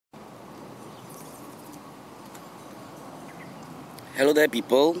Hello there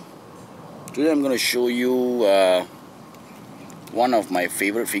people. Today I'm going to show you one of my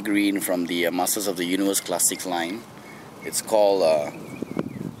favorite figurine from the Masters of the Universe Classics line. It's called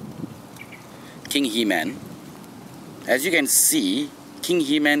King He-Man. As you can see, King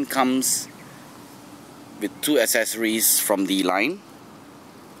He-Man comes with two accessories from the line.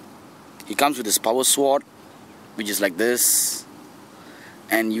 He comes with his power sword, which is like this,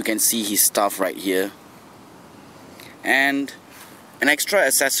 and you can see his stuff right here, and an extra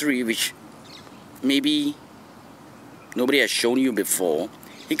accessory which maybe nobody has shown you before.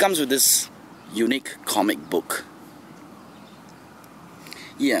 He comes with this unique comic book.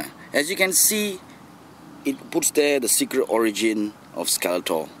 Yeah, as you can see, it puts there the secret origin of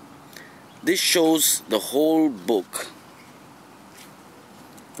Skeletor. This shows the whole book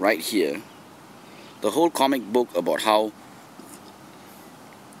right here, the whole comic book about how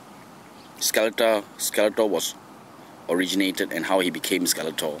Skeletor was originated and how he became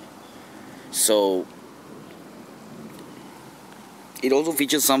Skeletor. So it also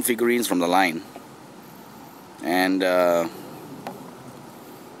features some figurines from the line, and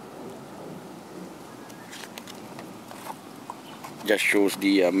just shows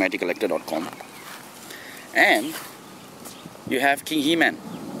the MOTUcollector.com. And you have King He-Man.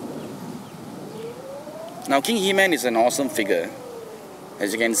 Now King He-Man is an awesome figure.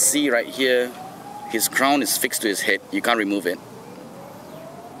 As you can see right here, his crown is fixed to his head. You can't remove it.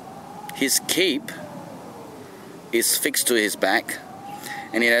 His cape is fixed to his back,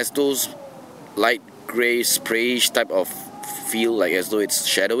 and it has those light grey sprayish type of feel, like as though it's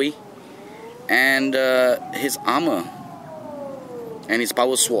shadowy. And his armor and his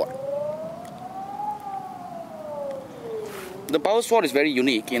power sword. The power sword is very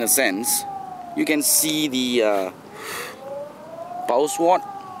unique in a sense. You can see the power sword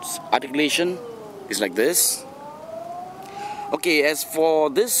articulation is like this. Okay, as for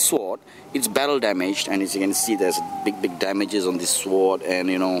this sword, it's battle damaged, and as you can see, there's big damages on this sword, and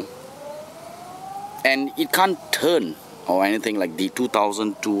and it can't turn or anything like the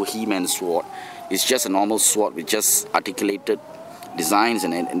 2002 He-Man sword. It's just a normal sword with just articulated designs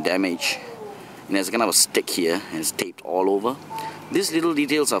and damage. And there's kind of a stick here, and it's taped all over. These little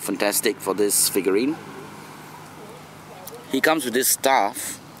details are fantastic for this figurine. He comes with this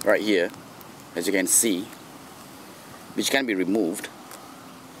staff right here, as you can see, which can be removed.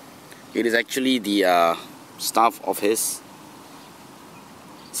 It is actually the staff of his.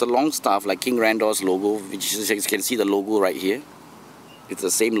 It's a long staff like King Randor's logo, which is, as you can see, the logo right here. It's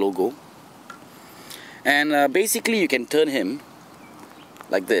the same logo. And basically you can turn him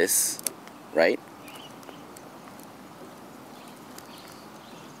like this, right?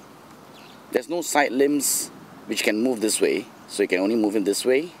 There's no side limbs which can move this way, so you can only move him this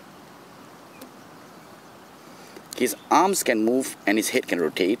way. His arms can move and his head can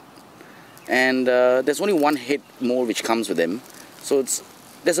rotate, and there's only one head mold which comes with him, so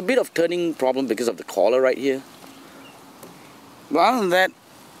there's a bit of turning problem because of the collar right here. But other than that,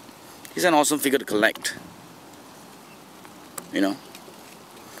 he's an awesome figure to collect,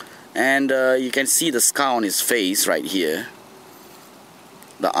 and you can see the scar on his face right here,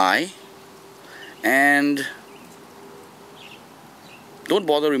 the eye. And don't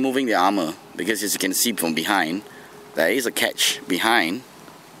bother removing the armor, because as you can see from behind, there is a catch behind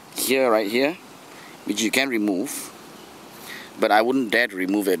here, right here, which you can remove. But I wouldn't dare to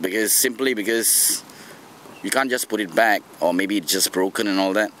remove it, simply because you can't just put it back, or maybe it's just broken and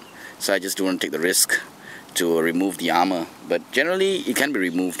all that. So I just don't want to take the risk to remove the armor, but generally it can be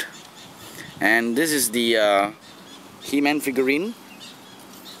removed. And this is the He-Man figurine,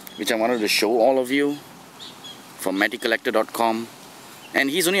 which I wanted to show all of you, from MOTUcollector.com. And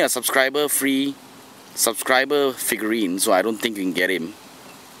he's only a free subscriber figurine, so I don't think you can get him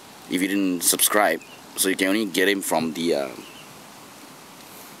if you didn't subscribe. So you can only get him from the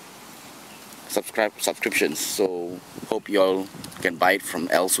subscriptions. So hope you all can buy it from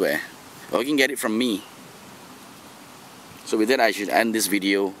elsewhere, or you can get it from me. So with that, I should end this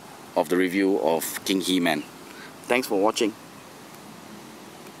video of the review of King He-Man. Thanks for watching.